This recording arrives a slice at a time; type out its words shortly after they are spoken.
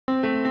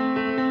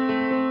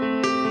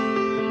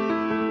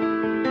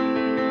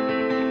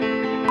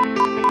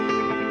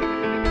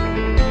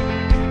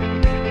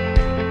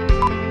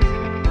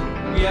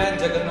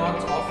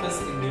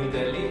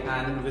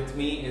with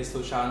me is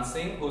Sushant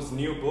Singh, whose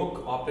new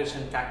book,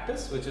 Operation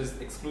Cactus, which is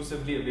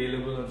exclusively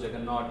available on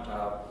Juggernaut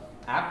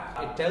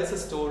app. It tells a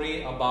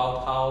story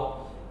about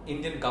how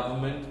Indian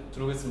government,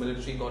 through its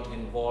military, got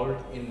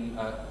involved in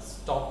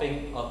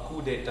stopping a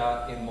coup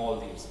d'etat in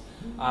Maldives.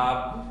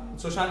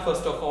 Sushant,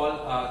 first of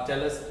all,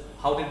 tell us,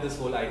 how did this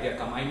whole idea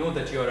come? I know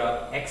that you're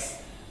an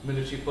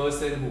ex-military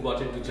person who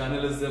got into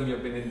journalism.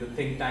 You've been in the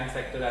think tank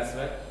sector as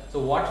well. So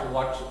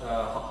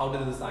how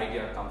did this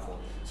idea come from?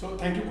 So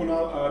thank you,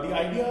 Kunal. The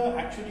idea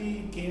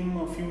actually came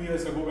a few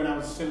years ago when I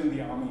was still in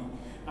the army.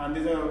 And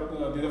there's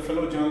a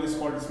fellow journalist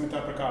called Smita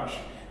Prakash.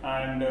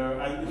 And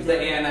he was the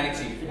ANI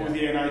chief. He was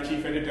the ANI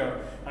chief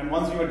editor. And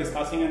once we were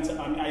discussing,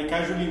 and I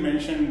casually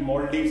mentioned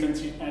Maldives,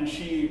 and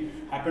she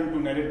happened to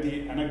narrate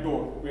the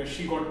anecdote where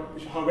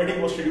her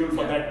wedding was scheduled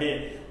for that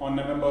day on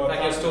November.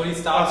 Like your story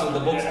starts, or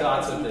the book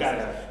starts with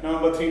this.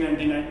 November 3,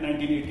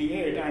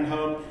 1988, and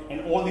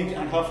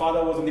her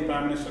father was in the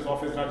Prime Minister's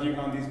office, Rajiv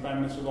Gandhi's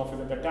Prime Minister's office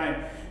at that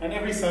time. And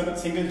every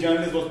single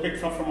journalist was picked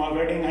from our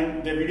wedding,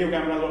 and their video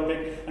cameras were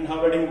picked, and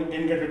her wedding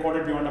didn't get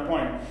recorded beyond a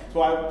point.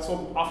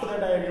 So after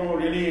that, I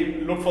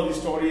really looked for the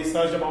story,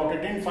 searched about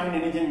it, didn't find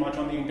anything much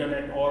on the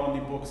internet or on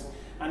the books.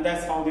 And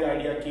that's how the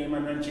idea came,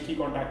 and when Chiki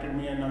contacted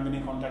me and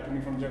Nandini contacted me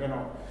from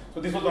Juggernaut.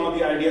 So this was one of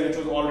the ideas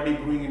which was already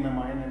brewing in my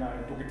mind, and I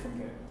took it from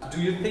there. Do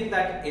you think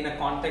that in a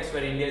context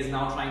where India is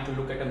now trying to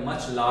look at a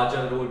much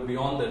larger role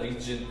beyond the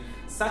region,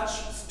 such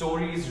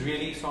stories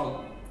really sort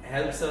of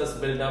helps us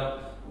build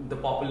up in the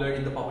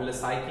popular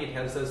psyche? It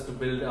helps us to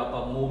build up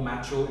a more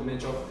macho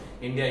image of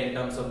India in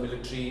terms of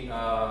military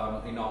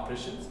in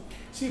operations?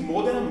 See,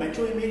 more than a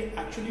macho image,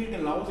 actually it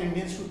allows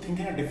Indians to think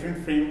in a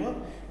different framework.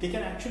 They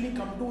can actually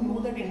come to know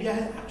that India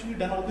has actually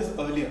done all this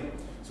earlier.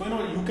 So,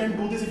 you can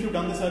do this if you've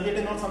done this earlier. It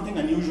is not something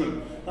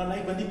unusual.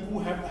 Like when the coup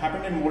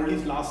happened in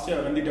Maldives last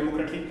year, when the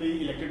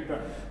democratically elected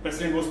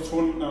president was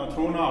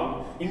thrown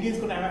out, Indians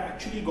could have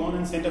actually gone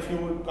and sent a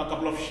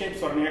couple of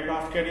ships or an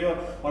aircraft carrier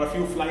or a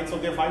few flights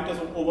of their fighters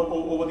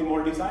over the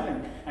Maldives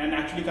island and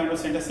actually kind of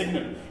send a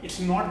signal. It's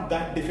not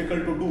that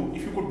difficult to do.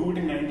 If you could do it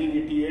in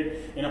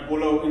 1988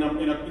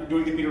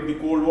 during the period of the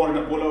Cold War in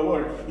a polar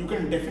world, you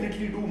can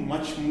definitely do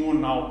much more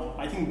now.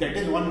 I think that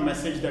is one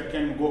message that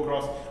can go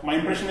across. My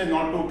impression is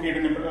not to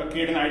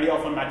create an idea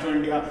of a macho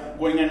India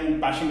going and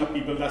bashing up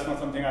people. That's not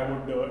something I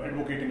would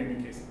advocate in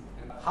any case.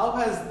 How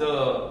has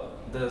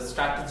the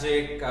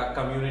strategic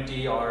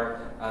community or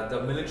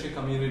the military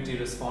community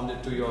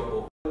responded to your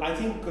book? I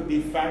think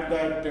the fact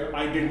that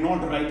I did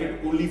not write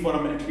it only for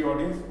a military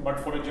audience, but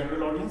for a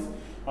general audience.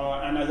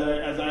 And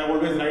as I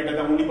always write, the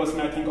only person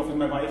I think of is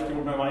my wife.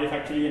 Would my wife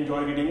actually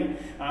enjoy reading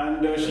it?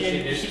 And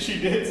she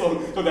did. So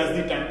that's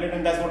the template,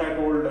 and that's what I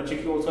told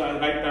Chiki also. I'll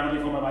write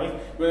primarily for my wife.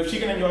 Well, if she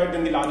can enjoy it,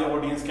 then the larger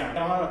audience can.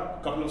 I have a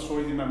couple of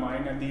stories in my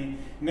mind, and the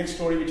next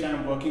story which I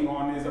am working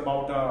on is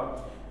about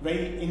a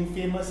very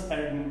infamous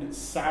and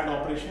sad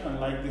operation,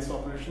 unlike this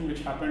operation, which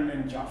happened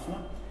in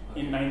Jaffna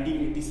in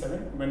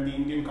 1987 when the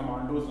Indian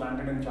commandos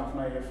landed in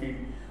Jaffna airfield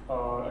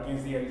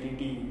against the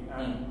LTT,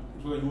 and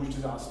it was a huge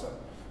disaster.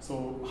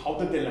 So how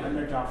did they land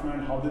at Jaffna,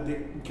 and how did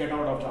they get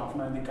out of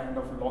Jaffna, and the kind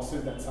of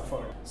losses that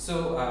suffered?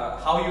 So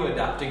how are you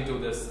adapting to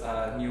this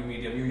new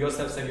medium? You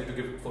yourself said you have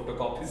to give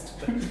photocopies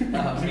to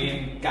the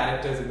main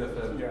characters in the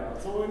film. Yeah.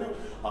 So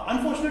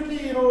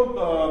unfortunately,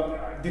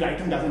 the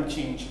writing doesn't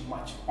change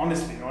much.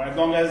 Honestly, as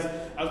long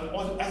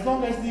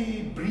as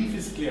the brief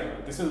is clear,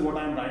 this is what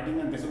I'm writing,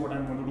 and this is what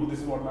I'm going to do.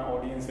 This is what my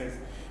audience is.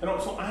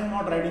 So I'm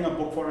not writing a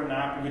book for an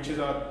app, which is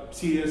a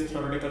serious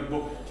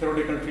theoretical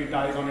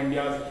treatise on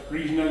India's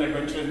regional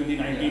adventures in the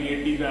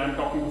 1980s, and I'm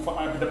talking with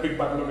a big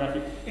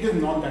bibliography. It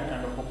is not that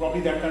kind of book.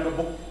 Probably that kind of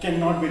book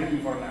cannot be written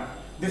for an app.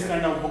 This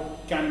kind of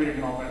book can be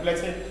written off.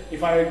 Let's say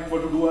if I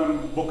were to do a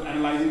book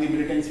analyzing the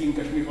militancy in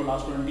Kashmir for the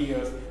last 20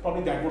 years,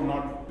 probably that would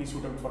not be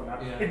suitable for an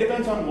app. It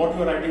depends on what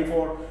you are writing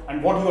for,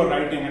 and what you are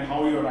writing, and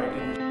how you are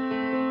writing.